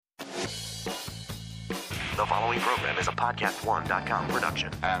The following program is a podcast1.com production.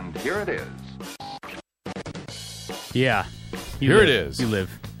 And here it is. Yeah. Here it is. You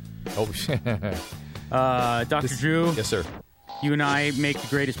live. Oh, shit. Dr. Drew. Yes, sir. You and I make the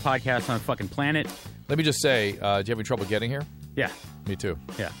greatest podcast on the fucking planet. Let me just say, do you have any trouble getting here? Yeah. Me too.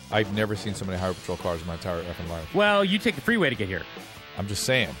 Yeah. I've never seen so many highway patrol cars in my entire effing life. Well, you take the freeway to get here. I'm just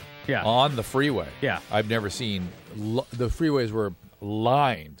saying. Yeah. On the freeway. Yeah. I've never seen... the freeways were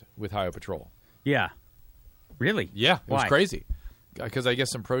lined with highway patrol. Yeah. Really? Yeah. It was Why? crazy. Because I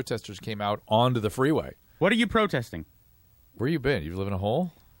guess some protesters came out onto the freeway. What are you protesting? Where you been? You live in a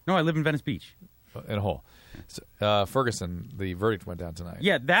hole? No, I live in Venice Beach. In a hole. So, Ferguson, the verdict went down tonight.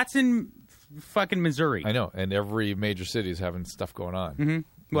 Yeah, that's in fucking Missouri. I know. And every major city is having stuff going on.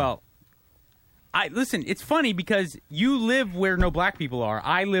 Mm-hmm. Well, listen, it's funny because you live where no black people are.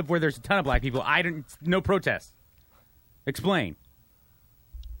 I live where there's a ton of black people. No protests. Explain.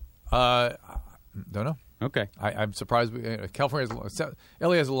 Don't know. Okay. I'm surprised. California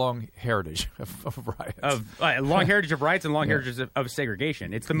LA has a long heritage of riots. A long heritage of riots and long heritage of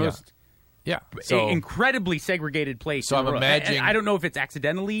segregation. It's the most incredibly segregated place. So in the I'm world. imagining. I don't know if it's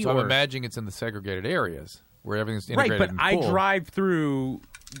accidentally. So or, I'm imagining it's in the segregated areas where everything's integrated. Right, but and I full. drive through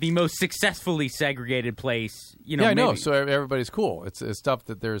the most successfully segregated place. You know, yeah, I know. maybe. So everybody's cool. It's stuff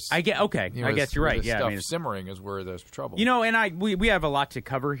that there's. I get okay. You know, I guess you're right. the Yeah, stuff simmering is where there's trouble. You know, and we have a lot to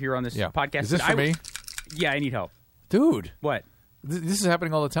cover here on this podcast. Is this for me? Yeah, I need help. Dude, what? This is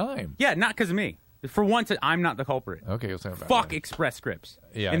happening all the time. Yeah, not because of me. For once, I'm not the culprit. Okay, let's talk about Fuck it. Express Scripts.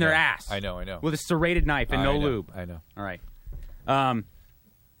 Yeah, in their ass. I know. With a serrated knife and no lube. I know. All right.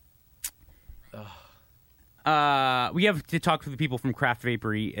 We have to talk to the people from Craft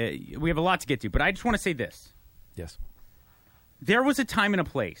Vapory. We have a lot to get to, but I just want to say this. Yes. There was a time and a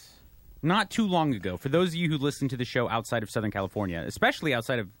place, not too long ago, for those of you who listen to the show outside of Southern California, especially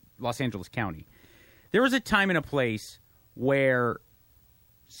outside of Los Angeles County, there was a time and a place where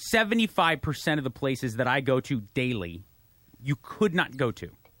 75% of the places that I go to daily, you could not go to.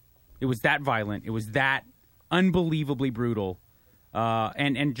 It was that violent. It was that unbelievably brutal,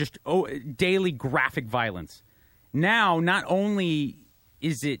 and just daily graphic violence. Now, not only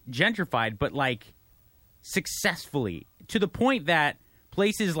is it gentrified, but like successfully, to the point that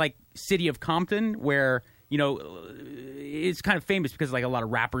places like City of Compton, where, you know, it's kind of famous because like a lot of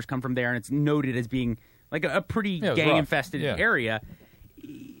rappers come from there, and it's noted as being like a pretty gang-infested area.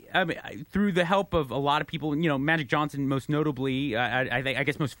 I mean, through the help of a lot of people, you know, Magic Johnson most notably, I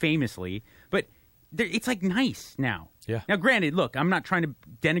guess most famously, but it's like nice now. Yeah. Now, granted, look, I'm not trying to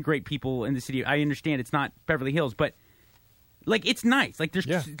denigrate people in the city. I understand it's not Beverly Hills, but like it's nice. Like there's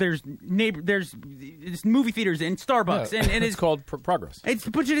movie theaters and Starbucks, and it's called progress.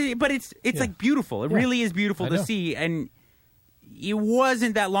 But it's like beautiful. It really is beautiful to see, and it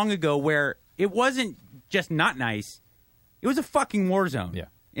wasn't that long ago where it wasn't just not nice. It was a fucking war zone. Yeah.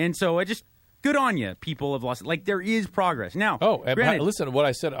 And so I just, good on you, people of Los Angeles. Like, there is progress. Now, granted, listen to what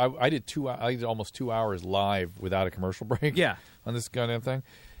I said. I did almost 2 hours live without a commercial break on this kind of thing.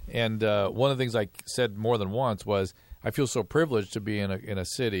 And one of the things I said more than once was, I feel so privileged to be in a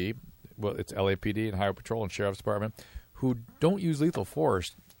city, well, it's LAPD and Highway Patrol and Sheriff's Department, who don't use lethal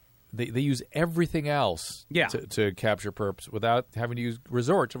force. They use everything else to capture perps without having to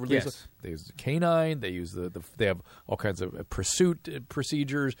resort to release. Yes. They use the canine. They use they have all kinds of pursuit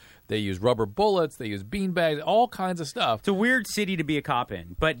procedures. They use rubber bullets. They use beanbags. All kinds of stuff. It's a weird city to be a cop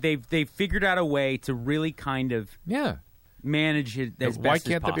in, but they've figured out a way to really kind of manage it as best as possible. Why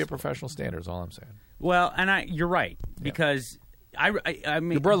can't there be a professional standard? Is all I'm saying. Well, and you're right because. I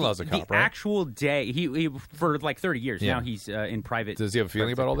mean, your brother's a cop, the right? actual day, he for like 30 years now, he's in private. Does he have a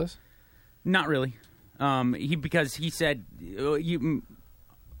feeling about all this? Not really. Because he said,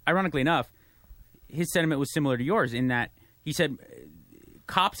 ironically enough, his sentiment was similar to yours in that he said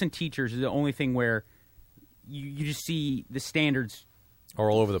cops and teachers is the only thing where you just see the standards are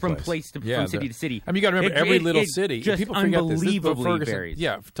all over the from place from city to city. I mean, you got to remember every little city. Just people forget this. Unbelievably varies.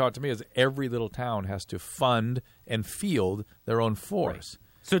 Yeah, taught to me is every little town has to fund and field their own force.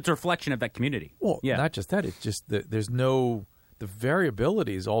 Right. So it's a reflection of that community. Well, not just that. It's just there's no. The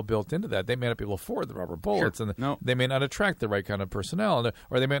variability is all built into that. They may not be able to afford the rubber bullets, and they may not attract the right kind of personnel,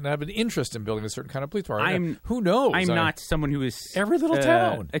 or they may not have an interest in building a certain kind of police department. Who knows? I'm not someone who is every little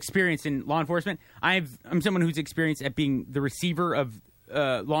town experienced in law enforcement. I'm someone who's experienced at being the receiver of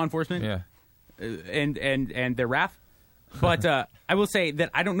law enforcement, and their wrath. But I will say that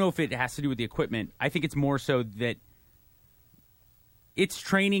I don't know if it has to do with the equipment. I think it's more so that it's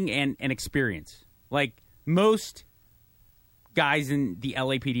training and experience. Like most guys in the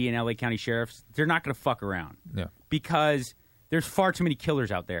LAPD and LA County Sheriffs, they're not going to fuck around. Yeah. Because there's far too many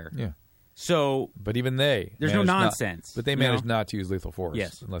killers out there. Yeah. So, but even there's no nonsense. But they manage not to use lethal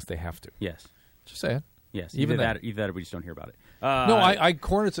force unless they have to. Yes, just saying. Yes, even that, or we just don't hear about it. No, I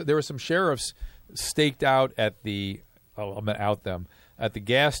cornered. There were some sheriffs staked out at the. I'm gonna out them at the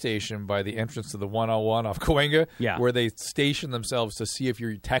gas station by the entrance to the 101 off Cahuenga, where they station themselves to see if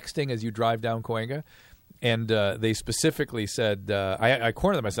you're texting as you drive down Cahuenga. And they specifically said, I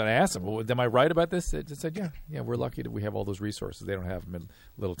cornered them. I asked them, well, am I right about this? They said, yeah, we're lucky that we have all those resources. They don't have them in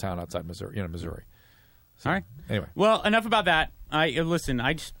a little town outside Missouri. So, all right. Anyway. Well, enough about that.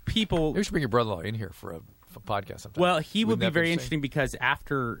 People. Maybe should bring your brother-in-law in here for a podcast sometime. Well, he would be very interesting because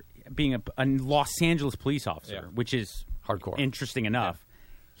after being a Los Angeles police officer, which is hardcore, interesting enough,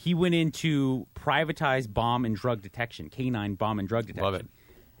 he went into privatized bomb and drug detection, canine bomb and drug detection. Love it.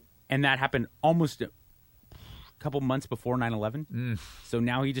 And that happened almost a couple months before 9/11. So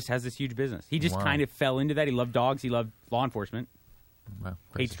now he just has this huge business. He just kind of fell into that. He loved dogs. He loved law enforcement. Wow,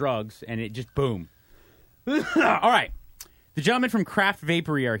 hates drugs. And it just boom. All right. The gentlemen from Craft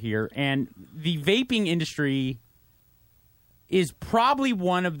Vapory are here. And the vaping industry is probably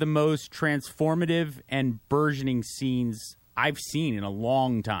one of the most transformative and burgeoning scenes I've seen in a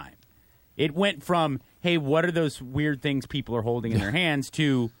long time. It went from, hey, what are those weird things people are holding in their hands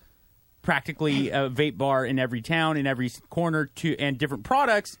to practically a vape bar in every town, in every corner, and different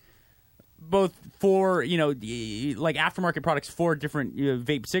products, both for, like aftermarket products for different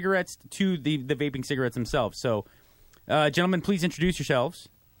vape cigarettes to the vaping cigarettes themselves. So, gentlemen, please introduce yourselves,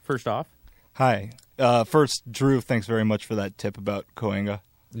 first off. Hi. First, Drew, thanks very much for that tip about Cahuenga.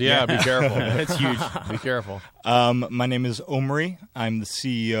 Yeah, be careful. That's huge. Be careful. My name is Omri. I'm the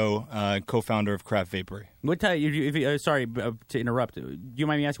CEO, co-founder of Craft Vapory. What type? Sorry to interrupt. Do you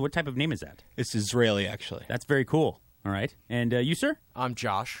mind me asking what type of name is that? It's Israeli, actually. That's very cool. All right, and you, sir? I'm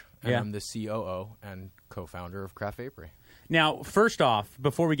Josh, and I'm the COO and co-founder of Craft Vapory. Now, first off,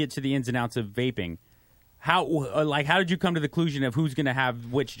 before we get to the ins and outs of vaping, how did you come to the conclusion of who's going to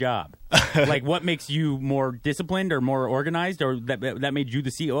have which job? Like, what makes you more disciplined or more organized, or that made you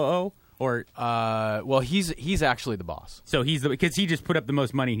the COO? Or well, he's actually the boss. So because he just put up the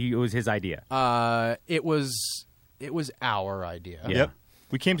most money. It was his idea. It was our idea. Yeah. Yep.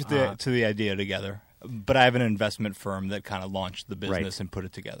 We came to the idea together, but I have an investment firm that kind of launched the business and put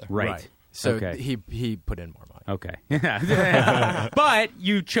it together. Right. So he put in more money. Okay. But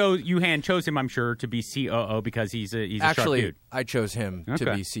you chose him, I'm sure, to be COO because he's a sharp dude. I chose him to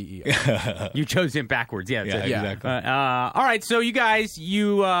be CEO. You chose him backwards. Yeah. Exactly. All right. So you guys,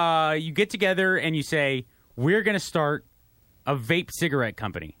 you get together and you say, we're going to start a vape cigarette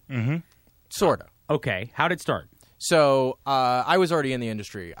company. Mm-hmm. Sort of. Okay. How did it start? So I was already in the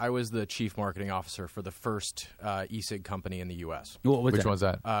industry. I was the chief marketing officer for the first e-cig company in the U.S. Which one's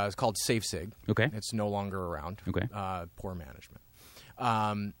that? It's called SafeCig. Okay. It's no longer around. Okay. Poor management.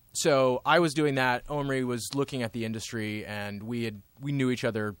 So I was doing that. Omri was looking at the industry, and we knew each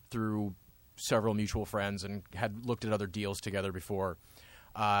other through several mutual friends and had looked at other deals together before.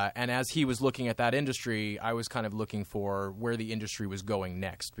 And as he was looking at that industry, I was kind of looking for where the industry was going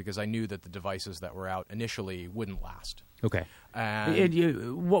next because I knew that the devices that were out initially wouldn't last. Okay.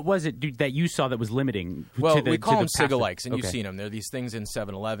 What was it that you saw that was limiting? Well, we call them cigalikes, and you've seen them. They're these things in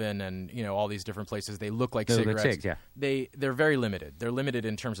 7-Eleven and all these different places. They look like cigarettes. Like cigs, yeah. They're very limited. They're limited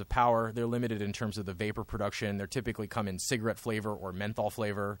in terms of power. They're limited in terms of the vapor production. They typically come in cigarette flavor or menthol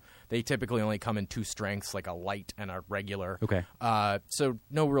flavor. They typically only come in two strengths, like a light and a regular. Okay. So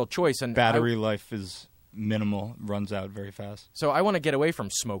no real choice. And battery life is minimal, runs out very fast. So I want to get away from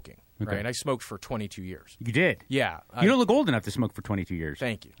smoking. Okay. Right? I smoked for 22 years. You did? Yeah. You don't look old enough to smoke for 22 years.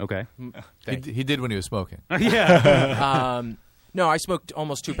 Thank you. Okay. He did when he was smoking. Yeah. No, I smoked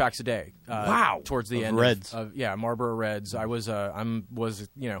almost 2 packs a day. Wow. Towards the end Reds. Marlboro Reds. I was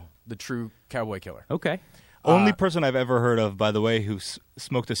the true cowboy killer. Okay. Only person I've ever heard of, by the way, who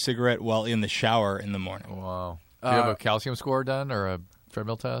smoked a cigarette while in the shower in the morning. Wow. Do you have a calcium score done or a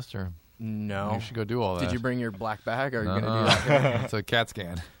treadmill test? Or no. You should go do all that. Did you bring your black bag? Or are you going to do that? It's a CAT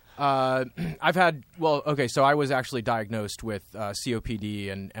scan. I've had, so I was actually diagnosed with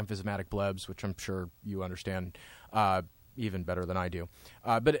COPD and emphysematic blebs, which I'm sure you understand even better than I do.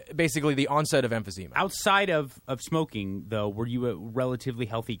 But basically the onset of emphysema. Outside of smoking, though, were you a relatively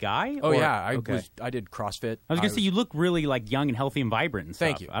healthy guy? Oh, yeah. I did CrossFit. I was going to say, you look really young and healthy and vibrant and stuff.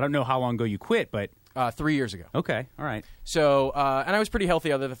 Thank you. I don't know how long ago you quit, but... 3 years ago. Okay, all right. So, and I was pretty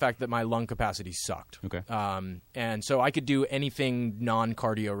healthy other than the fact that my lung capacity sucked. Okay. And so I could do anything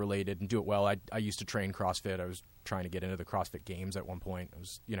non-cardio related and do it well. I used to train CrossFit. I was trying to get into the CrossFit Games at one point. It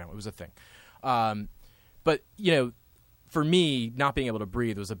was, it was a thing. But, for me, not being able to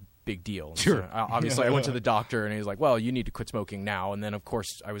breathe was a big deal. Sure. So, obviously, I went to the doctor, and he was like, well, you need to quit smoking now. And then, of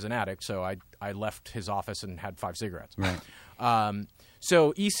course, I was an addict, so I left his office and had 5 cigarettes. Right.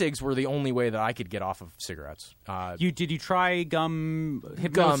 So e-cigs were the only way that I could get off of cigarettes. Did you try gum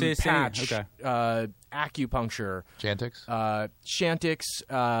hypnosis? Patch, acupuncture, Chantix, Chantix,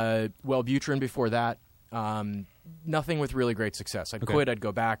 Wellbutrin before that. Nothing with really great success. I'd quit. I'd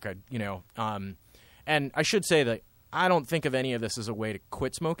go back. And I should say that I don't think of any of this as a way to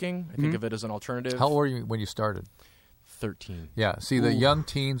quit smoking. I think of it as an alternative. How old were you when you started? 13. Yeah. See, the young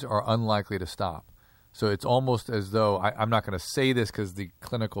teens are unlikely to stop. So it's almost as though, I'm not going to say this because the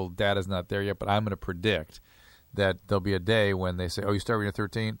clinical data is not there yet, but I'm going to predict that there'll be a day when they say, oh, you start when you're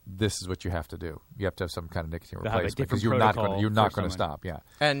 13, this is what you have to do. You have to have some kind of nicotine replacement because you're not going to stop. Yeah.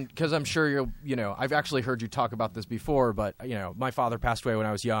 And because I'm sure I've actually heard you talk about this before, but, my father passed away when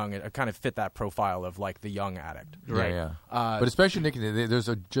I was young. It kind of fit that profile of like the young addict. Right. Yeah. But especially nicotine, there's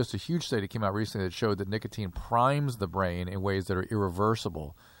just a huge study that came out recently that showed that nicotine primes the brain in ways that are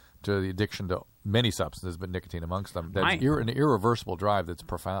irreversible to the addiction to many substances, but nicotine amongst them. That's an irreversible drive that's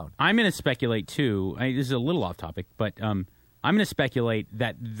profound. I'm going to speculate, too. This is a little off topic, but I'm going to speculate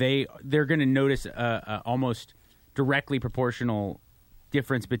that they're going to notice almost directly proportional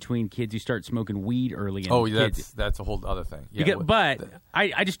difference between kids who start smoking weed early and kids. That's a whole other thing. Yeah,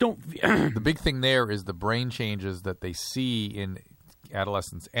 I just don't... The big thing there is the brain changes that they see in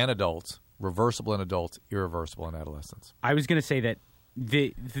adolescents and adults, reversible in adults, irreversible in adolescents. I was going to say that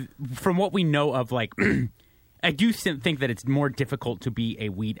from what we know of, like, I do think that it's more difficult to be a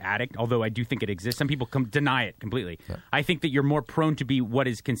weed addict, although I do think it exists. Some people deny it completely. Yeah. I think that you're more prone to be what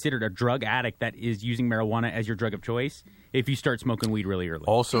is considered a drug addict that is using marijuana as your drug of choice if you start smoking weed really early.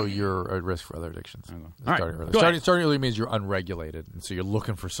 Also, you're at risk for other addictions. Starting early. Starting early means you're unregulated, and so you're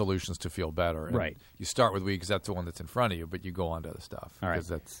looking for solutions to feel better. And right. You start with weed because that's the one that's in front of you, but you go on to other stuff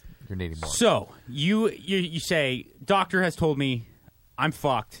because you're needing more. So you say, doctor has told me I'm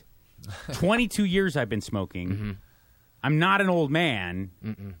fucked. 22 years I've been smoking. Mm-hmm. I'm not an old man,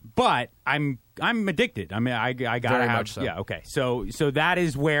 but I'm addicted. I mean, I gotta Very have. Much so. Yeah, okay. So that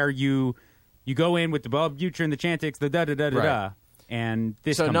is where you go in with the Wellbutrin, the Chantix, the da, and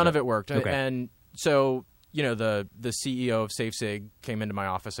this. So comes none up. of it worked. Okay. And so the CEO of SafeSig came into my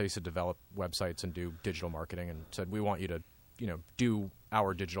office. I used to develop websites and do digital marketing, and said, "We want you to do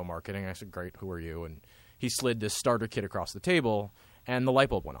our digital marketing." I said, "Great. Who are you?" And he slid this starter kit across the table, and the light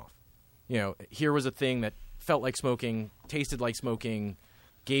bulb went off. Here was a thing that felt like smoking, tasted like smoking,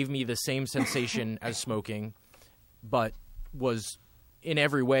 gave me the same sensation as smoking, but was in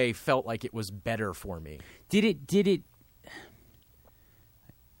every way felt like it was better for me. Did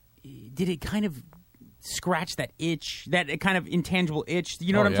it kind of scratch that itch, that kind of intangible itch?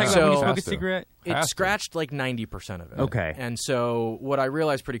 You know what I'm talking about when you smoke a cigarette? It scratched like 90% of it. Okay. And so what I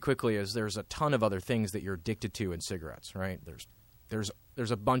realized pretty quickly is there's a ton of other things that you're addicted to in cigarettes, right?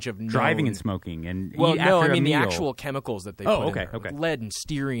 There's a bunch of driving and smoking and the actual chemicals that they put in there. Okay. Lead and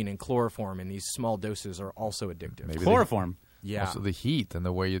styrene and chloroform in these small doses are also addictive. Maybe chloroform. Yeah. Also the heat and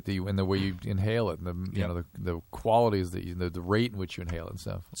the way you inhale it, and the qualities that the rate in which you inhale it and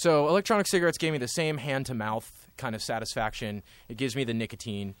stuff. So electronic cigarettes gave me the same hand to mouth kind of satisfaction. It gives me the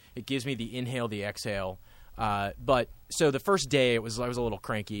nicotine. It gives me the inhale, the exhale. But so the first day I was a little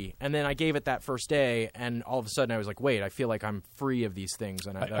cranky, and then I gave it that first day, and all of a sudden I was like, wait, I feel like I'm free of these things.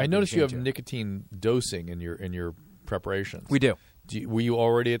 And I noticed you have nicotine dosing in your preparations. We do. Were you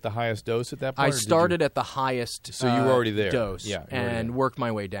already at the highest dose at that point? I started at the highest so you were already there. Dose and worked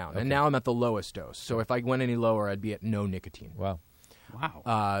my way down. Okay. And now I'm at the lowest dose. So if I went any lower, I'd be at no nicotine. Wow.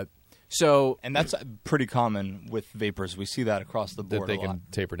 And that's pretty common with vapors. We see that across the board. That they can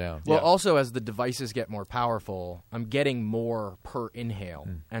taper down. Well, also as the devices get more powerful, I'm getting more per inhale,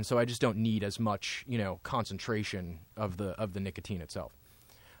 and so I just don't need as much, concentration of the nicotine itself.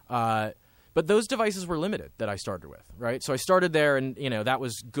 But those devices were limited that I started with, right? So I started there, and that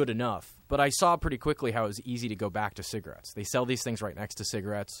was good enough. But I saw pretty quickly how it was easy to go back to cigarettes. They sell these things right next to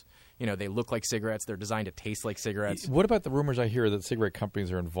cigarettes. They look like cigarettes. They're designed to taste like cigarettes. What about the rumors I hear that cigarette companies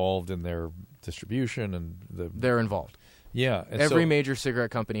are involved in their distribution and They're involved. Yeah. Every major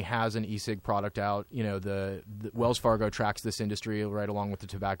cigarette company has an e-cig product out. The Wells Fargo tracks this industry right along with the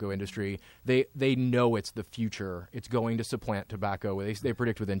tobacco industry. They know it's the future. It's going to supplant tobacco. They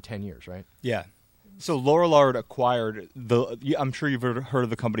predict within 10 years, right? Yeah. So Lorillard acquired I'm sure you've heard of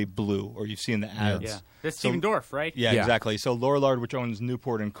the company Blue, or you've seen the ads. Yeah. That's Stephen Dorff, right? Yeah, exactly. So Lorillard, which owns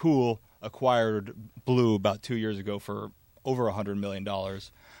Newport and Cool, acquired Blue about 2 years ago for over $100 million.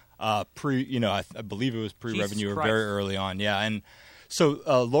 I believe it was pre-revenue or very early on. Yeah, and So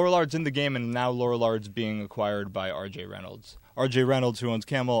Lorelard's in the game, and now Lorelard's being acquired by R.J. Reynolds. R.J. Reynolds, who owns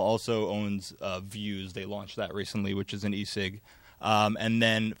Camel, also owns Views. They launched that recently, which is an e-cig. And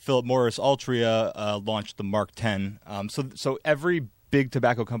then Philip Morris Altria launched the Mark 10. So every big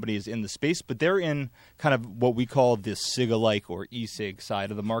tobacco company is in the space, but they're in kind of what we call the cig-alike or e-cig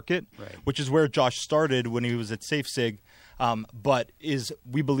side of the market, which is where Josh started when he was at SafeCig, but is,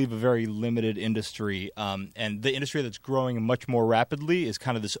 we believe, a very limited industry. And the industry that's growing much more rapidly is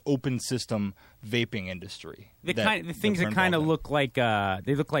kind of this open system vaping industry. The things that kind of look like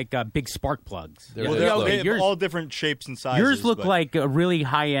big spark plugs. They have all different shapes and sizes. Yours look like a really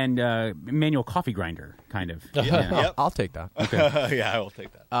high-end manual coffee grinder, kind of. Yep. I'll take that. Okay. Yeah, I will take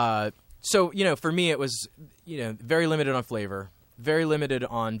that. So, for me, it was, very limited on flavor, very limited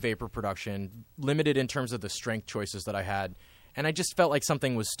on vapor production, limited in terms of the strength choices that I had, and I just felt like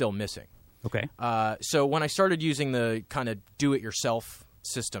something was still missing. Okay. So when I started using the kind of do-it-yourself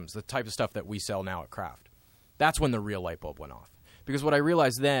systems, the type of stuff that we sell now at Craft, that's when the real light bulb went off. Because what I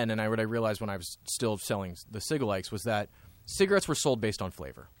realized then, and what I realized when I was still selling the cig-alikes, was that cigarettes were sold based on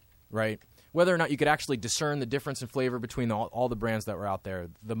flavor, right? Whether or not you could actually discern the difference in flavor between all the brands that were out there,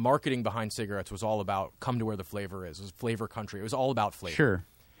 the marketing behind cigarettes was all about come to where the flavor is. It was flavor country. It was all about flavor. Sure.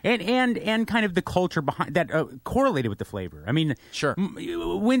 And kind of the culture behind that correlated with the flavor. I mean, sure.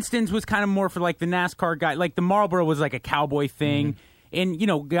 Winston's was kind of more for like the NASCAR guy. Like the Marlboro was like a cowboy thing. Mm-hmm.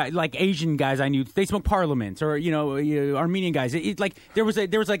 And like Asian guys I knew, they smoked Parliaments, or Armenian guys. There was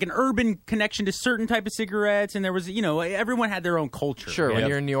like an urban connection to certain type of cigarettes, and there was everyone had their own culture. Sure, when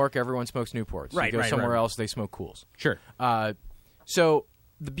you're in New York, everyone smokes Newports. Right, you go somewhere else, they smoke Cools. Sure. So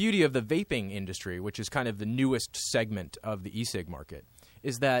the beauty of the vaping industry, which is kind of the newest segment of the e-cig market,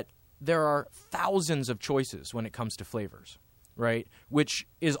 is that there are thousands of choices when it comes to flavors, right? Which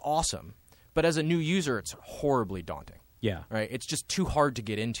is awesome, but as a new user, it's horribly daunting. Yeah. Right? It's just too hard to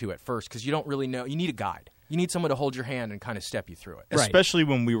get into at first because you don't really know. You need a guide. You need someone to hold your hand and kind of step you through it. Especially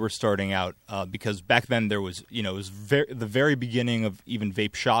when we were starting out, because back then there was, it was the very beginning of even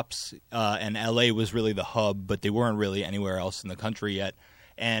vape shops, and LA was really the hub, but they weren't really anywhere else in the country yet.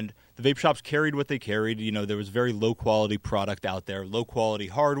 And the vape shops carried what they carried. There was very low-quality product out there, low-quality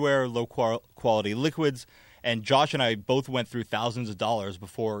hardware, low-quality liquids. And Josh and I both went through thousands of dollars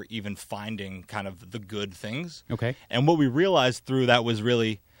before even finding kind of the good things. Okay. And what we realized through that was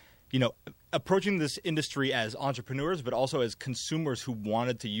really, approaching this industry as entrepreneurs, but also as consumers who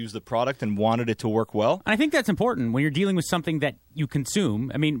wanted to use the product and wanted it to work well. And I think that's important when you're dealing with something that you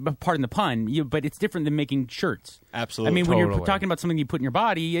consume. I mean, pardon the pun, but it's different than making shirts. Absolutely. I mean, when you're talking about something you put in your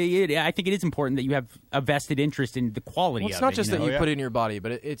body, I think it is important that you have a vested interest in the quality of it. It's not just that you put it in your body,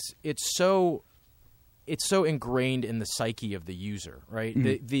 but it's so ingrained in the psyche of the user, right?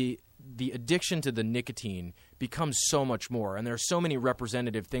 Mm-hmm. The addiction to the nicotine becomes so much more, and there are so many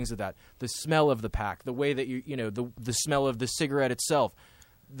representative things of that. The smell of the pack, the way that the smell of the cigarette itself,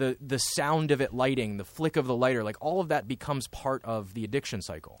 the sound of it lighting, the flick of the lighter, like all of that becomes part of the addiction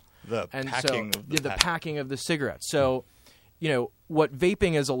cycle. The packing of the cigarette. So, what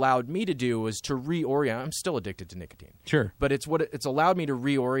vaping has allowed me to do is to reorient. I'm still addicted to nicotine. Sure. But it's allowed me to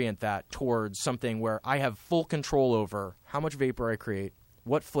reorient that towards something where I have full control over how much vapor I create,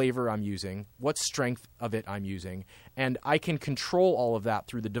 what flavor I'm using, what strength of it I'm using, and I can control all of that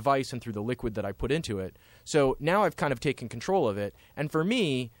through the device and through the liquid that I put into it. So now I've kind of taken control of it. And for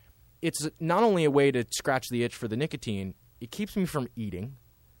me, it's not only a way to scratch the itch for the nicotine, it keeps me from eating,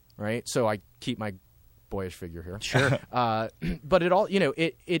 right? So I keep my boyish figure here. Sure. But it all,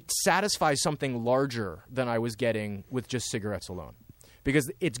 it satisfies something larger than I was getting with just cigarettes alone,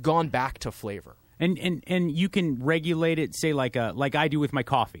 because it's gone back to flavor. And you can regulate it, say like I do with my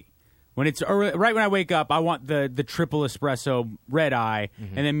coffee. When it's right when I wake up, I want the triple espresso red eye,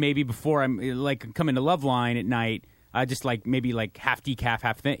 mm-hmm. and then maybe before I'm like coming to Loveline at night, I just maybe half decaf,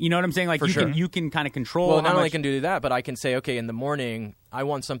 half thin. You know what I'm saying? Like you can kind of control. Well, not only can do that, but I can say, okay, in the morning I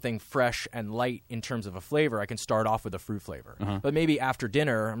want something fresh and light in terms of a flavor. I can start off with a fruit flavor, but maybe after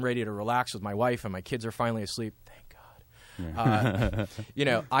dinner I'm ready to relax with my wife and my kids are finally asleep. Thank God.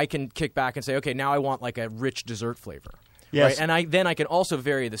 I can kick back and say, okay, now I want like a rich dessert flavor. Yes. Right? And then I can also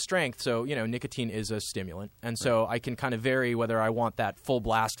vary the strength. So, nicotine is a stimulant. And so I can kind of vary whether I want that full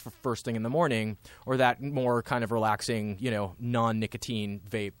blast for first thing in the morning or that more kind of relaxing, non-nicotine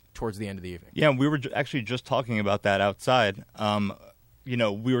vape towards the end of the evening. Yeah, we were actually just talking about that outside.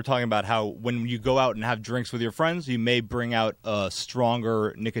 We were talking about how when you go out and have drinks with your friends, you may bring out a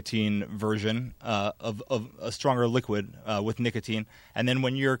stronger nicotine version of a stronger liquid with nicotine. And then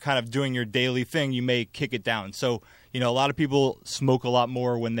when you're kind of doing your daily thing, you may kick it down. So, a lot of people smoke a lot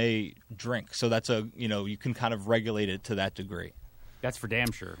more when they drink. So that's you can kind of regulate it to that degree. That's for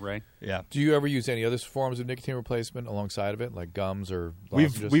damn sure, right? Yeah. Do you ever use any other forms of nicotine replacement alongside of it, like gums or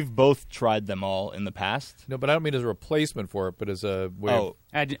lozenges? We've both tried them all in the past. No, but I don't mean as a replacement for it, but as a way of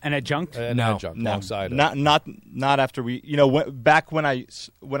An adjunct? an adjunct alongside not, it. Not after we. Back when I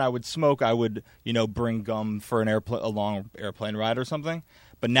would smoke, I would bring gum for a long airplane ride or something.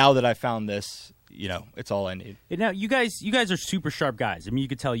 But now that I found this, it's all I need. Now you guys are super sharp guys. I mean, you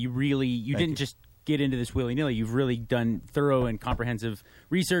could tell you didn't just get into this willy-nilly. You've really done thorough and comprehensive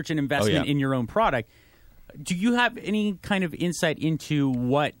research and investment in your own product. Do you have any kind of insight into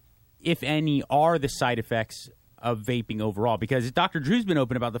what, if any, are the side effects of vaping overall? Because Dr. Drew's been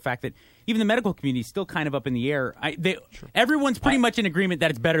open about the fact that even the medical community is still kind of up in the air. Everyone's pretty much in agreement that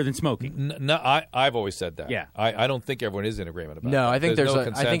it's better than smoking. No, I've always said that. Yeah. I don't think everyone is in agreement about No, that. I think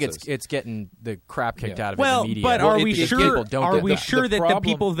I think it's getting the crap kicked out of it Well, in the media. but are If we people sure? don't Are get we that. sure that the problem-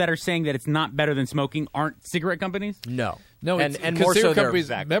 people that are saying that it's not better than smoking aren't cigarette companies? No. No, and because more so cigarette they're companies.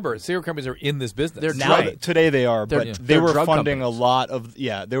 Remember, cigarette companies are in this business. They're Now Right. today they are, They're- but they're they were drug funding companies. a lot of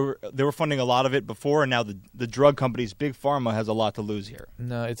they were funding a lot of it before, and now the drug companies, big pharma, has a lot to lose here.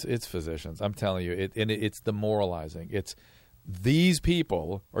 No, it's physicians. I'm telling you, it's demoralizing. It's these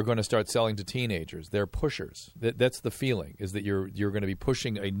people are going to start selling to teenagers. They're pushers. That's the feeling, is that you're going to be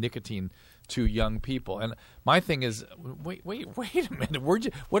pushing a nicotine to young people. And my thing is, wait a minute.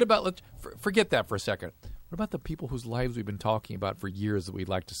 What about forget that for a second. What about the people whose lives we've been talking about for years that we'd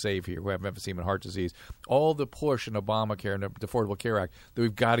like to save here, who have emphysema and heart disease? All the push in Obamacare and the Affordable Care Act that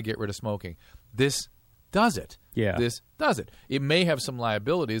we've got to get rid of smoking. This does it. Yeah. This does it. It may have some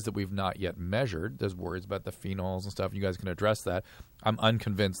liabilities that we've not yet measured. There's worries about the phenols and stuff. You guys can address that. I'm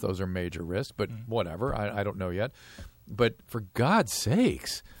unconvinced those are major risks, but whatever. I don't know yet. But for God's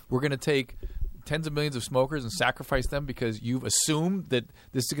sakes, we're going to take tens of millions of smokers and sacrifice them because you've assumed that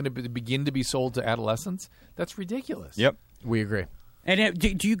this is going to begin to be sold to adolescents? That's ridiculous. Yep. We agree. And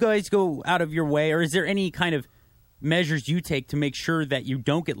do you guys go out of your way, or is there any kind of measures you take to make sure that you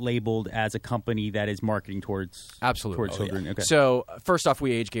don't get labeled as a company that is marketing towards children? Okay. So first off,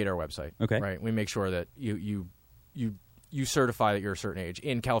 we age gate our website. Okay. Right. We make sure that you certify that you're a certain age.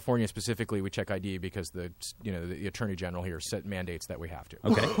 In California specifically, we check ID because the Attorney General here mandates that we have to.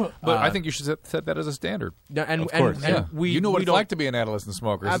 Okay. But I think you should set that as a standard. No, and, Of course. and Yeah. we You know what we it's don't- like to be an adolescent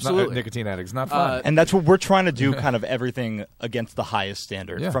smoker. It's Absolutely. not a nicotine addict. It's not fun. And that's what we're trying to do, kind of everything against the highest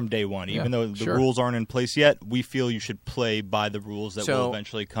standard Yeah. from day one. Even Yeah, though the sure. rules aren't in place yet, we feel you should play by the rules that will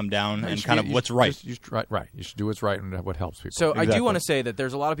eventually come down and kind of what's right. Right. You should do what's right and what helps people. So I Exactly. do want to say that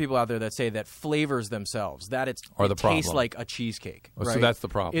there's a lot of people out there that say that flavors themselves, that it the tastes problem. like a cheesecake. Oh, so right, that's the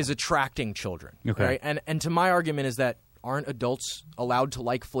problem. Is attracting children. Okay. Right? And to my argument is that aren't adults allowed to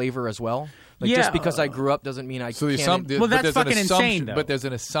like flavor as well? Like Yeah. just because I grew up doesn't mean I So can't. Well, that's there's an fucking assumption- insane, though. But there's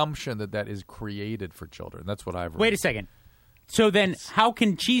an assumption that is created for children. That's what I've read. Wait a second. So then, how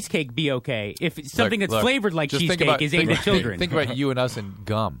can cheesecake be okay if something that's Look, flavored like just think cheesecake about- is think aimed at about- children? Think about you and us and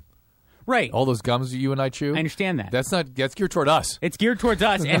gum. Right. All those gums you and I chew. I understand that. That's geared toward us. It's geared towards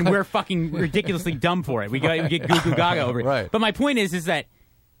us, and we're fucking ridiculously dumb for it. We get goo goo gaga over it. Right. But my point is that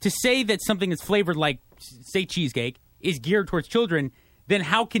to say that something is flavored like, say, cheesecake is geared towards children, then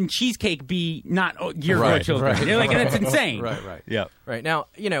how can cheesecake be not geared towards children? right, They're like, that's insane. Right. Yeah. Right now,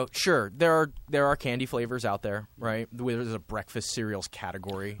 sure, there are candy flavors out there, right? There's a breakfast cereals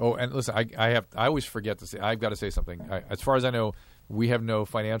category. Oh, and listen, I always forget to say. I've got to say something. As far as I know, we have no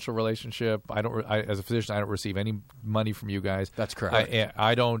financial relationship. As a physician, I don't receive any money from you guys. That's correct.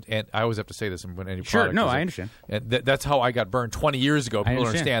 I don't, and I always have to say this when any Sure, product no, is I a- understand. And that's how I got burned 20 years ago. I People don't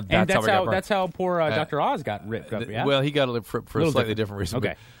understand. And That's how I got burned. that's how poor Dr. Oz got ripped up. Yeah. Well, he got it for a Little slightly different reason.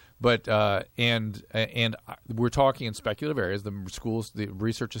 Okay. But and we're talking in speculative areas. The schools, the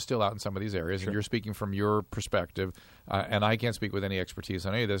research is still out in some of these areas, and you're speaking from your perspective. And I can't speak with any expertise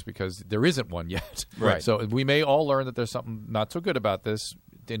on any of this because there isn't one yet. Right. So we may all learn that there's something not so good about this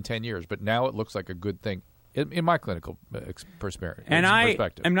in 10 years. But now it looks like a good thing in my clinical perspective. And I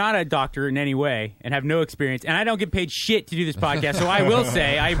am not a doctor in any way and have no experience, and I don't get paid shit to do this podcast. So I will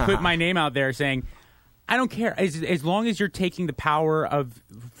say, I put my name out there saying, I don't care. As long as you're taking the power of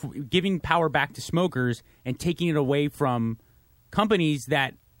giving power back to smokers and taking it away from companies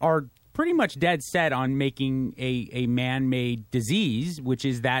that are pretty much dead set on making a man-made disease, which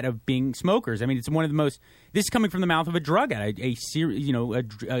is that of being smokers. I mean, it's one of the most. This is coming from the mouth of a drug addict,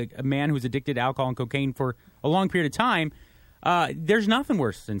 a man who's addicted to alcohol and cocaine for a long period of time. There's nothing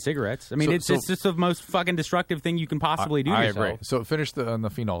worse than cigarettes. I mean, it's just the most fucking destructive thing you can possibly do. I to agree. yourself. So finish on the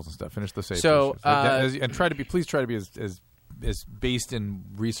phenols and stuff. Finish the safety So, issues. And please try to be as is based in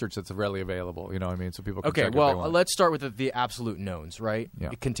research that's readily available. You know what I mean? So people can Okay, check if they well, want. let's start with the absolute knowns, right? Yeah.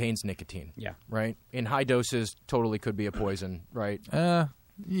 It contains nicotine. Yeah. Right? In high doses, totally could be a poison, right?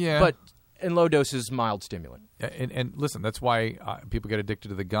 Yeah. But in low doses, mild stimulant. And listen, that's why people get addicted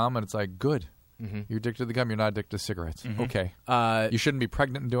to the gum, and it's like, good. Mm-hmm. You're addicted to the gum, you're not addicted to cigarettes. Mm-hmm. Okay. You shouldn't be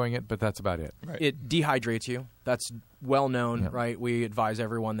pregnant in doing it, but that's about it. Right. It dehydrates you. That's well known, right? We advise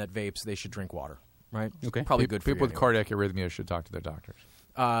everyone that vapes, they should drink water, right? Okay. Probably good for People you with cardiac arrhythmia should talk to their doctors.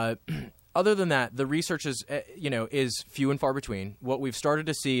 Other than that, the research is, is few and far between. What we've started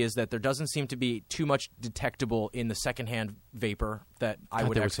to see is that there doesn't seem to be too much detectable in the secondhand vapor that I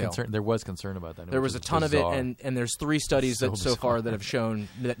would exhale. There was concern about that. There was a ton of it, and there's 3 studies So that so bizarre. far that have shown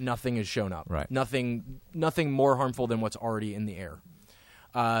that nothing has shown up. Right. Nothing more harmful than what's already in the air.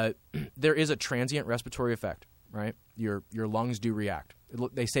 There is a transient respiratory effect, right? Your lungs do react.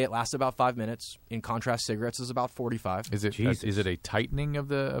 They say it lasts about 5 minutes. In contrast, cigarettes is about 45. Is it a tightening of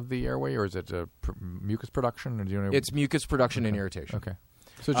the airway, or is it a mucus production? Or do you know? It's mucus production and irritation. Okay.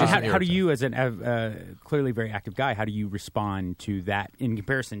 So And how do you, as an clearly very active guy, how do you respond to that in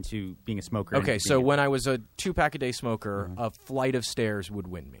comparison to being a smoker? Okay, so when I was a 2-pack-a-day smoker, a flight of stairs would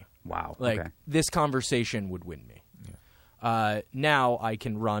win me. Wow. Like, this conversation would win me. Yeah. Now I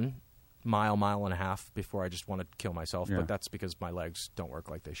can run mile and a half before I just want to kill myself, but that's because my legs don't work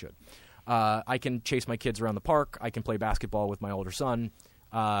like they should. I can chase my kids around the park. I can play basketball with my older son.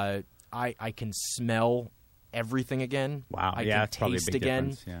 I can smell everything again. Wow. I Yeah, can that's probably a taste big again.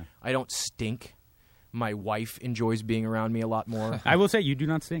 difference, yeah. I don't stink. My wife enjoys being around me a lot more. I will say you do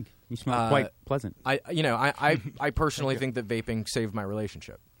not stink. You smell quite pleasant. I personally think that vaping saved my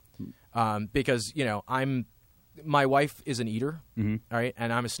relationship because my wife is an eater, all right,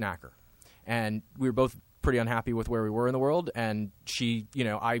 and I'm a snacker, and we were both pretty unhappy with where we were in the world. And she,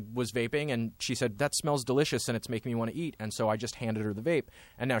 I was vaping, and she said that smells delicious, and it's making me want to eat. And so I just handed her the vape,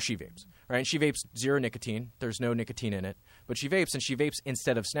 and now she vapes, right? And she vapes 0 nicotine. There's no nicotine in it, but she vapes, and she vapes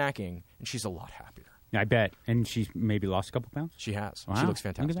instead of snacking, and she's a lot happier. I bet. And she's maybe lost a couple pounds? She has. Wow. She looks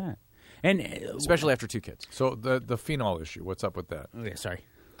fantastic. Look at that. And especially after 2 kids. So the phenol issue, what's up with that? Okay, sorry.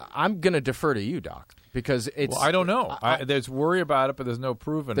 I'm going to defer to you, Doc, because it's... Well, I don't know. There's worry about it, but there's no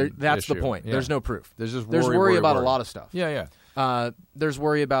proven That's issue. the point. Yeah. There's no proof. There's just There's worry about a lot of stuff. Yeah. There's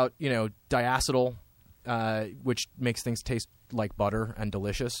worry about, diacetyl, which makes things taste like butter and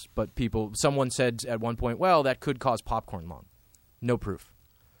delicious. But someone said at one point, well, that could cause popcorn lung. No proof.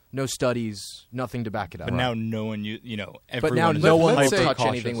 No studies, nothing to back it up. But now no one, But now everyone is no one will hyper touch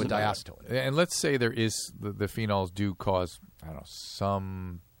cautious anything with about it. diacetyl. And let's say there is the phenols do cause, I don't know,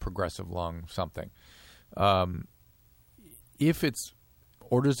 some progressive lung something. If it's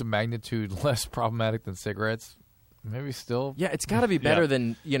orders of magnitude less problematic than cigarettes, maybe still. Yeah, it's got to be better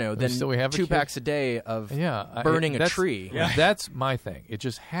than still we have a 2 kid? packs a day of burning a tree. That's my thing. It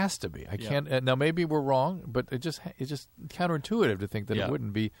just has to be. I can't. Now maybe we're wrong, but it's just counterintuitive to think that it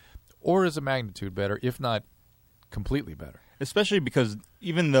wouldn't be orders of magnitude better, if not completely better. Especially because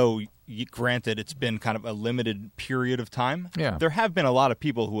even though, granted, it's been kind of a limited period of time, there have been a lot of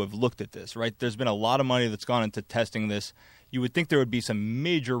people who have looked at this, right? There's been a lot of money that's gone into testing this. You would think there would be some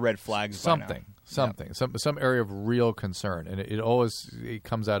major red flags Something, some area of real concern, and it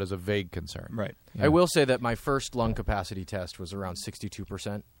comes out as a vague concern. Right. I will say that my first lung capacity test was around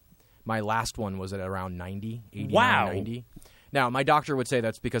 62%. My last one was at around 90, 89, 90. Now, my doctor would say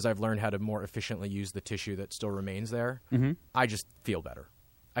that's because I've learned how to more efficiently use the tissue that still remains there. Mm-hmm. I just feel better.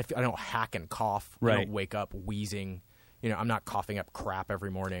 I don't hack and cough. Right. I don't wake up wheezing. I'm not coughing up crap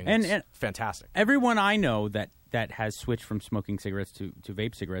every morning. And it's fantastic. Everyone I know that has switched from smoking cigarettes to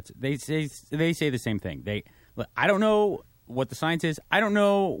vape cigarettes, they say the same thing. I don't know what the science is. I don't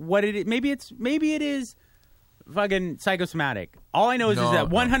know what it is. Maybe it is fucking psychosomatic. All I know is that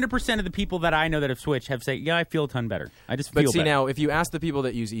 100% of the people that I know that have switched have said, I feel a ton better. I just feel better. But see, now, if you ask the people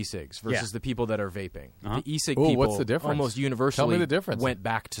that use e-cigs versus the people that are vaping, the e-cig people what's the difference? almost universally Tell me the difference. went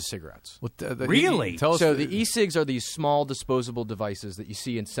back to cigarettes. Really? Tell us So the e-cigs are these small disposable devices that you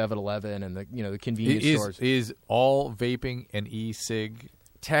see in 7-Eleven and the convenience stores. Is all vaping an e-cig?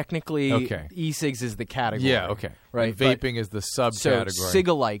 Technically, Okay. e-cigs is the category. Yeah, okay. Right. And vaping is the subcategory. So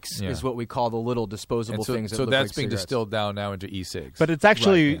cigalikes is what we call the little disposable things that so look that's like being cigarettes. distilled down now into e-cigs. But it's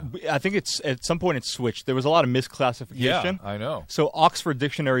actually, I think it's at some point it's switched. There was a lot of misclassification. Yeah, I know. So Oxford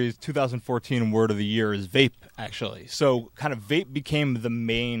Dictionary's 2014 word of the year is vape, actually. So kind of vape became the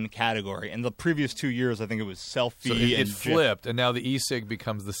main category. In the previous 2 years, I think it was selfie. So it and flipped, and now the e-cig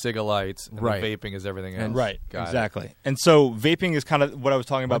becomes the cigalites, and the vaping is everything else. Right, Got exactly. it. And so vaping is kind of what I was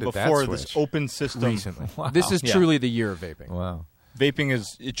talking about When did that before, switch? this open system. Recently. Wow. This is Yeah. truly the year of vaping. Wow. Vaping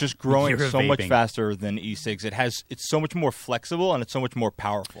it's just growing Year of so much vaping. faster than e-cigs. It's so much more flexible and it's so much more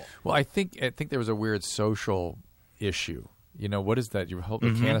powerful. Well, I think there was a weird social issue. You know, what is that? You hold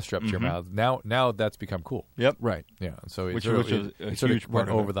the canister up to your mouth. Now that's become cool. Yep. Right. Yeah. So it Which sort of, was a it sort of huge went part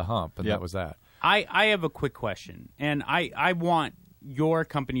of over it. the hump, and Yep. that was that. I have a quick question, and I want your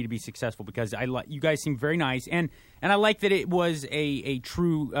company to be successful because you guys seem very nice, and I like that it was a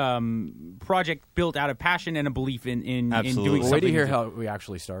true project built out of passion and a belief in doing Absolutely. something. Wait to hear how we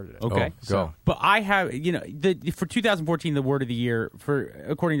actually started it. Okay, Oh, go. But I have, for 2014, the word of the year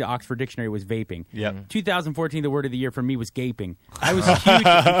according to Oxford Dictionary was vaping. Yep. 2014, the word of the year for me was gaping. I was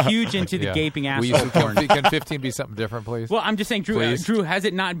huge into the Yeah. gaping Will asshole you- porn. Can 15 be something different, please? Well, I'm just saying, Drew. Please. Drew, has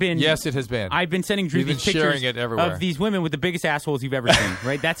it not been? Yes, it has been. I've been sending Drew You've been these pictures sharing it everywhere. of these women with the biggest assholes you've ever seen.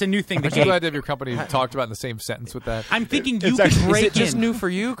 Right? That's a new thing. Aren't you glad to have your company talked about in the same sentence with that? I'm thinking you It's could actually- break Is it just in. new for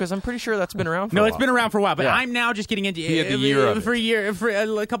you? Because I'm pretty sure that's been around for No, a it's while. been around for a while, but Yeah. I'm now just getting into He had the year of it. for a year. For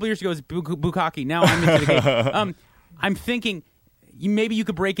a couple years ago, it was bukkake. Now I'm into the game. I'm thinking maybe you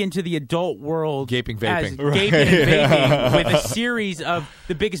could break into the adult world, Gaping as vaping. gaping and vaping, with a series of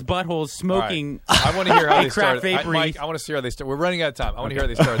the biggest buttholes smoking. All right. I want to hear how they craft started. vapories. Mike, I want to see how they started. We're running out of time. I want to hear how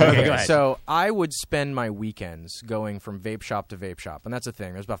they started. Okay, go ahead. So I would spend my weekends going from vape shop to vape shop, and that's the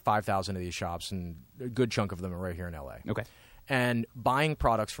thing. There's about 5,000 of these shops, and a good chunk of them are right here in LA. Okay. And buying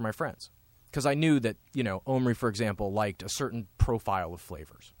products for my friends, because I knew that Omri, for example, liked a certain profile of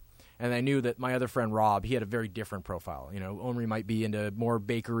flavors. And I knew that my other friend Rob, he had a very different profile. Omri might be into more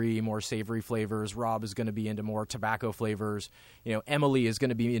bakery, more savory flavors. Rob is going to be into more tobacco flavors. Emily is going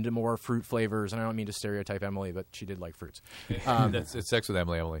to be into more fruit flavors. And I don't mean to stereotype Emily, but she did like fruits. It's sex with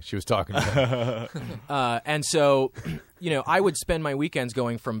Emily. She was talking to me. And so, I would spend my weekends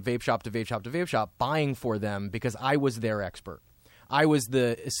going from vape shop to vape shop to vape shop, buying for them because I was their expert. I was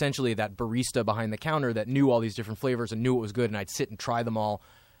essentially that barista behind the counter that knew all these different flavors and knew it was good, and I'd sit and try them all.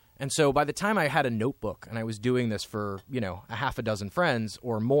 And so by the time I had a notebook and I was doing this for, a half a dozen friends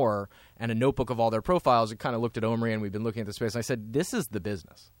or more and a notebook of all their profiles, I kind of looked at Omri and we've been looking at the space and I said, this is the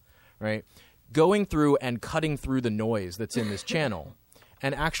business, right? Going through and cutting through the noise that's in this channel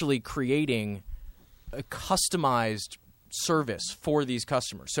and actually creating a customized service for these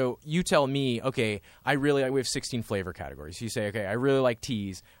customers. So you tell me, okay, we have 16 flavor categories. You say, okay, I really like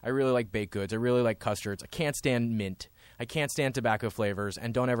teas. I really like baked goods. I really like custards. I can't stand mint. I can't stand tobacco flavors,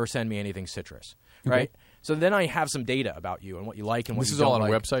 and don't ever send me anything citrus, right? So then I have some data about you and what you like and what This you is don't all on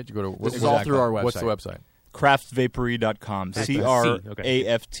like. a website? You go to This is all through our What's the website. website? Craftvapery.com.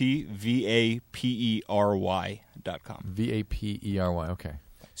 CRAFTVAPERY.com. VAPERY. Okay.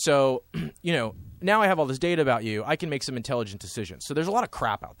 So, now I have all this data about you. I can make some intelligent decisions. So there's a lot of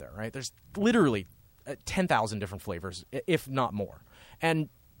crap out there, right? There's literally 10,000 different flavors, if not more. And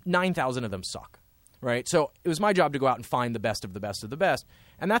 9,000 of them suck, right? So it was my job to go out and find the best of the best of the best.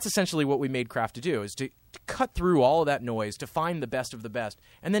 And that's essentially what we made Craft to do, is to cut through all of that noise, to find the best of the best,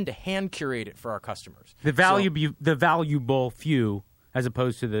 and then to hand curate it for our customers. The valuable few as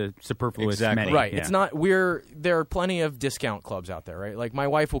opposed to the superfluous Exactly. many. Right. Yeah. It's not. There are plenty of discount clubs out there, right? Like my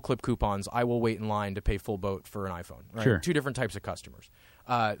wife will clip coupons. I will wait in line to pay full boat for an iPhone. Right? Sure. Two different types of customers.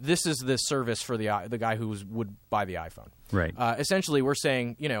 This is the service for the guy who would buy the iPhone. Right. Essentially, we're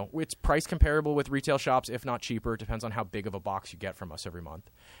saying it's price comparable with retail shops, if not cheaper. It depends on how big of a box you get from us every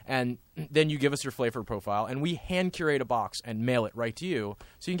month. And then you give us your flavor profile, and we hand curate a box and mail it right to you,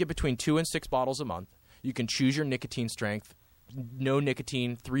 so you can get between 2 and 6 bottles a month. You can choose your nicotine strength. No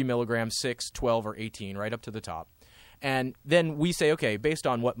nicotine, 3 milligrams, 6, 12, or 18, right up to the top. And then we say, okay, based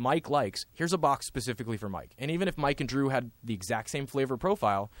on what Mike likes, here's a box specifically for Mike. And even if Mike and Drew had the exact same flavor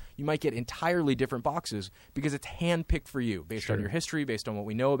profile, you might get entirely different boxes because it's hand-picked for you based on your history, based on what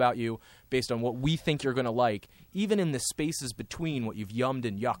we know about you, based on what we think you're going to like. Even in the spaces between what you've yummed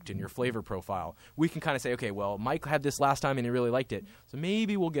and yucked in your flavor profile, we can kind of say, okay, well, Mike had this last time and he really liked it, so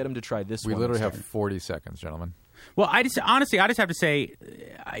maybe we'll get him to try this We one literally instead. have 40 seconds, gentlemen. Well, I just have to say,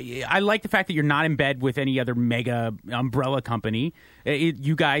 I like the fact that you're not in bed with any other mega umbrella company.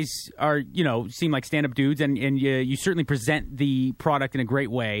 You guys are, seem like stand-up dudes, and you certainly present the product in a great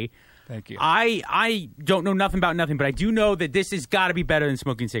way. Thank you. I don't know nothing about nothing, but I do know that this has got to be better than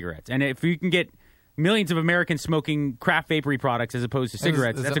smoking cigarettes. And if you can get millions of Americans smoking craft vapory products as opposed to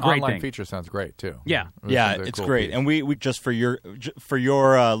cigarettes, This that's a great online thing. feature sounds great too. Yeah. This Yeah, is a it's cool great. piece. And we just for your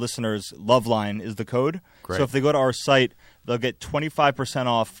listeners, Loveline is the code. Great. So if they go to our site, they'll get 25%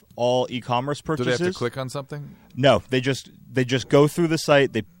 off all e-commerce Do purchases. they have to click on something? No, they just go through the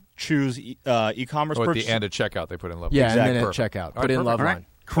site. They choose e-commerce Oh, at purchases. the end of checkout, they put in Loveline. Yeah, and then at Perfect. checkout. All Put right, in perfect. Loveline. All right.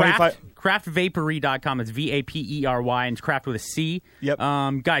 25 Craftvapery.com. It's VAPERY, and it's craft with a C. Yep.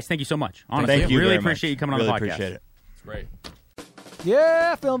 Guys, thank you so much. Honestly, Thank you really very appreciate much. you coming really on the podcast. Appreciate it. It's great.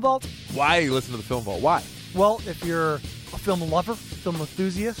 Yeah, Film Vault. Why you listen to the Film Vault? Why? Well, if you're a film lover, film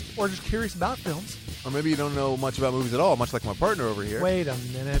enthusiast, or just curious about films. Or maybe you don't know much about movies at all, much like my partner over here. Wait a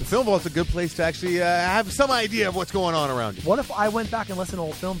minute. The Film Vault's a good place to actually have some idea of what's going on around you. What if I went back and listened to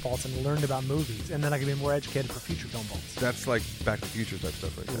old Film Vaults and learned about movies, and then I could be more educated for future Film Vaults? That's like Back to the Future type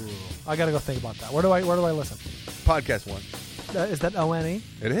stuff right there. I got to go think about that. Where do I listen? Podcast One. Is that ONE?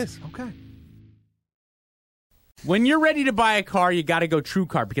 It is. Okay. When you're ready to buy a car, you got to go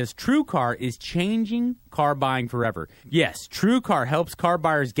TrueCar, because TrueCar is changing car buying forever. Yes, TrueCar helps car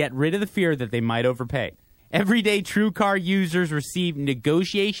buyers get rid of the fear that they might overpay. Everyday TrueCar users receive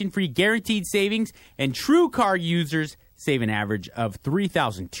negotiation-free guaranteed savings, and TrueCar users save an average of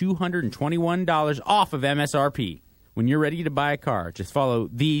 $3,221 off of MSRP. When you're ready to buy a car, just follow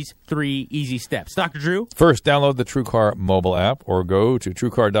these 3 easy steps. Dr. Drew? First, download the TrueCar mobile app or go to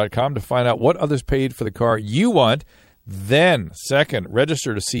TrueCar.com to find out what others paid for the car you want. Then, second,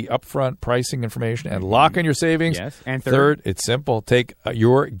 register to see upfront pricing information and lock in your savings. Yes. And third, it's simple. Take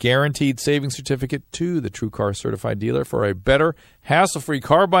your guaranteed savings certificate to the TrueCar certified dealer for a better, hassle-free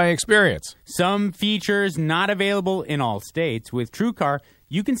car buying experience. Some features not available in all states. With TrueCar,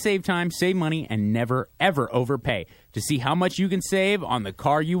 you can save time, save money, and never, ever overpay. To see how much you can save on the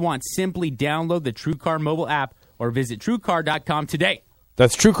car you want, simply download the TrueCar mobile app or visit TrueCar.com today.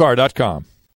 That's TrueCar.com.